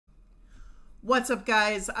What's up,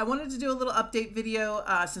 guys? I wanted to do a little update video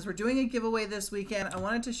since we're doing a giveaway this weekend. I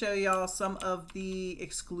wanted to show y'all some of the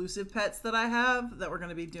exclusive pets that I have that we're going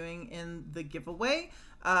to be doing in the giveaway.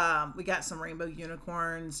 We got some rainbow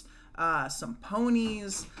unicorns, some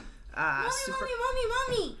ponies.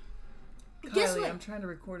 Mommy! Kylie, Guess what? I'm trying to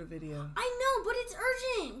record a video. I know, but it's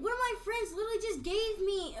urgent. One of my friends literally just gave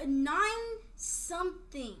me a 9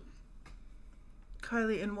 something.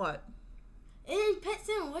 Kylie, in what? In Pet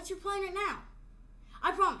Sim, what you're playing right now.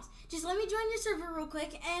 I promise. Just let me join your server real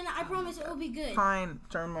quick, and I promise it will be good. Fine,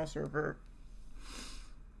 join my server.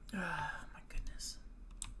 My goodness.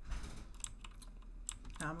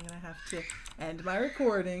 Now I'm gonna have to end my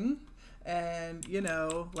recording and, you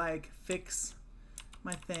know, like, fix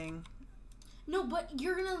my thing. No, but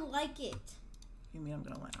you're gonna like it. You mean I'm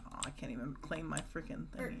gonna like, oh, I can't even claim my freaking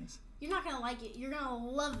thingies. You're not gonna like it. You're gonna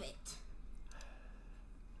love it.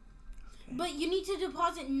 Okay. But you need to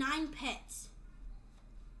deposit 9 pets.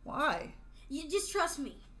 Why? You just trust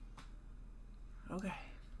me. Okay.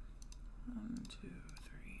 1, 2, 3,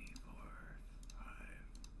 4, 5,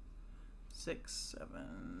 6,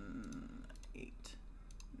 7, 8,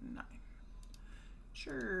 9.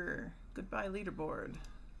 Sure. Goodbye, leaderboard.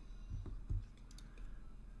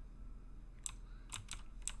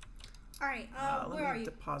 Alright, where are you?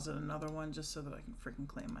 Deposit another one just so that I can freaking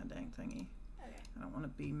claim my dang thingy. Okay. I don't want to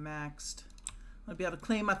be maxed. I want to be able to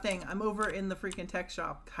claim my thing. I'm over in the freaking tech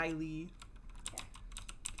shop, Kylie. Okay.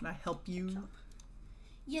 Can I help you?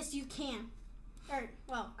 Yes, you can. Or,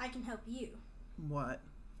 well, I can help you. What?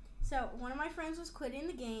 So, one of my friends was quitting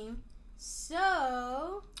the game.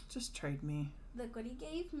 So, Just trade me. look what he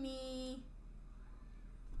gave me.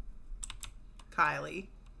 Kylie.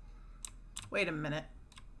 Wait a minute.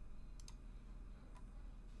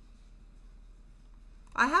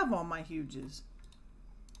 I have all my huges.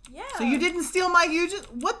 Yeah. So you didn't steal my huges?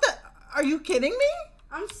 What the? Are you kidding me?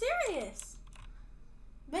 I'm serious.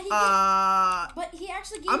 But he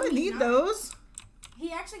actually gave me I'm gonna need 9. those.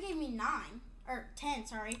 He actually gave me 9. Or 10,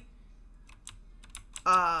 sorry.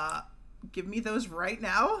 Give me those right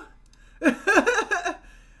now.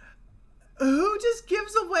 Who just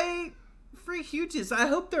gives away free huges? I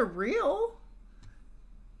hope they're real.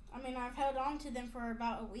 I mean, I've held on to them for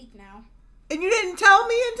about a week now. And you didn't tell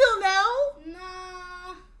me until now?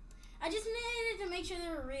 Nah. I just needed to make sure they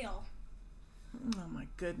were real. Oh my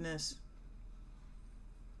goodness.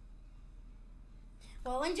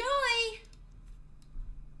 Well, enjoy.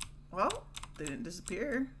 Well, they didn't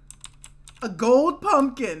disappear. A gold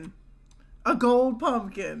pumpkin. A gold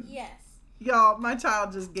pumpkin. Yes. Y'all, my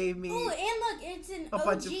child just gave me Oh, and look, it's an a OG.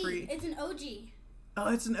 bunch of free. It's an OG. Oh,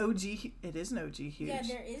 it's an OG. It is an OG huge. Yeah,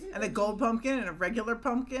 there is an And OG. a gold pumpkin and a regular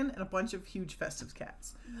pumpkin and a bunch of huge festive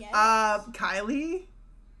cats. Yes. Kylie,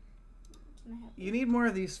 Can I help you need more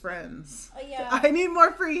of these friends. Oh, yeah. I need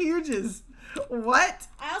more free huges. What?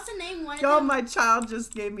 I also named one of Y'all, them. my child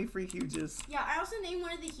just gave me free huges. Yeah, I also named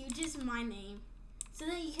one of the huges my name, so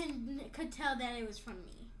that you could tell that it was from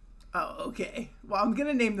me. Oh, okay. Well, I'm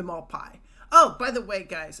gonna name them all Pie. Oh, by the way,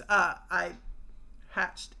 guys, I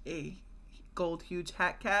hatched a gold huge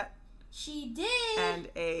hat cat She did. and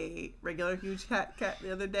a regular huge hat cat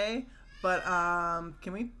the other day. But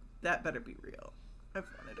can we? That better be real. I've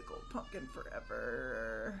wanted a gold pumpkin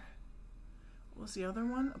forever. What was the other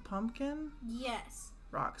one? A pumpkin? Yes.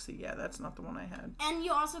 Roxy. Yeah, that's not the one I had. And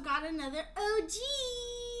you also got another OG.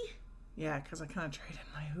 Yeah, because I kind of traded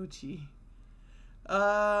my OG.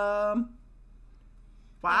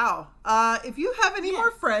 Wow. If you have any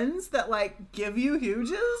more friends that like give you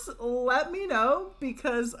huges, let me know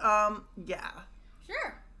because yeah.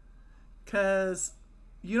 Sure. Because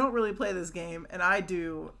you don't really play this game and I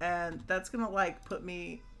do, and that's gonna like put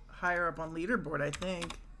me higher up on leaderboard, I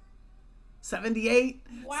think. 78.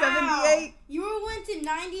 Wow. 78. You went to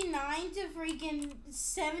 99 to freaking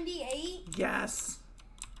 78. Yes.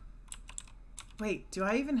 Wait, do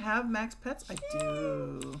I even have max pets? I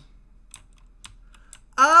do.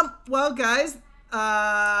 Well, guys,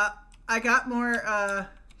 I got more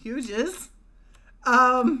huges.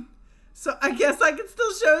 So I guess I can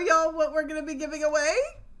still show y'all what we're gonna be giving away.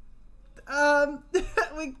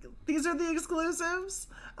 These are the exclusives: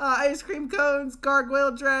 ice cream cones,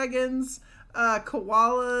 gargoyle dragons,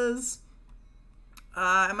 koalas.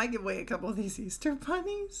 I might give away a couple of these Easter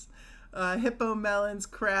bunnies. Hippo melons,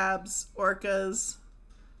 crabs, orcas,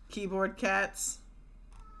 keyboard cats.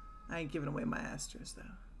 I ain't giving away my Astros though.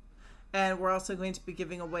 And we're also going to be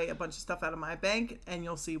giving away a bunch of stuff out of my bank, and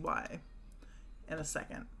you'll see why in a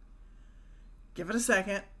second. Give it a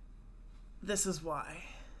second. This is why.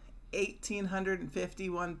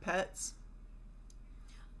 1,851 pets.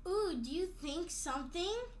 Ooh, do you think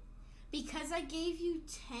something Because I gave you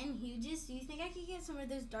 10 huges, do you think I could get some of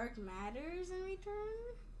those dark matters in return?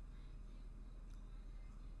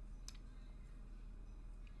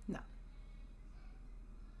 No.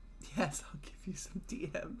 Yes, I'll give you some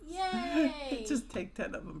DMs. Yay! Just take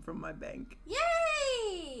 10 of them from my bank.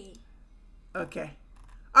 Yay! Okay.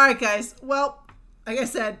 All right, guys. Well, like I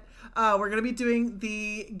said, we're going to be doing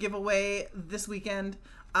the giveaway this weekend.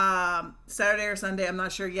 Saturday or Sunday, I'm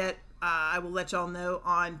not sure yet. I will let y'all know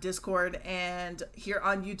on Discord and here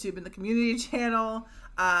on YouTube in the community channel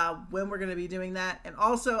when we're going to be doing that. And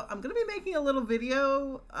also, I'm going to be making a little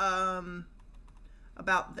video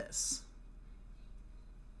about this.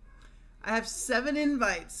 I have 7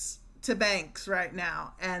 invites to banks right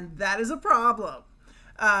now, and that is a problem.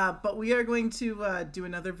 But we are going to do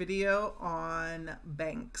another video on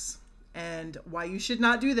banks and why you should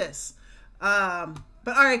not do this.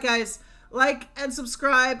 But all right, guys, like and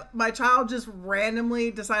subscribe. My child just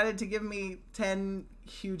randomly decided to give me 10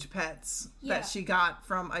 huge pets that she got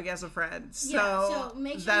from, I guess, a friend. So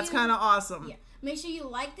make sure that's kind of awesome. Yeah. Make sure you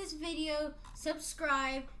like this video,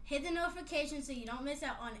 subscribe, hit the notification so you don't miss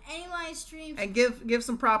out on any live streams. And give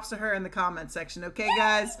some props to her in the comment section, okay,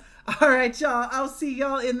 guys? All right, y'all. I'll see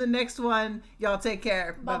y'all in the next one. Y'all take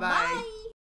care. Bye-bye.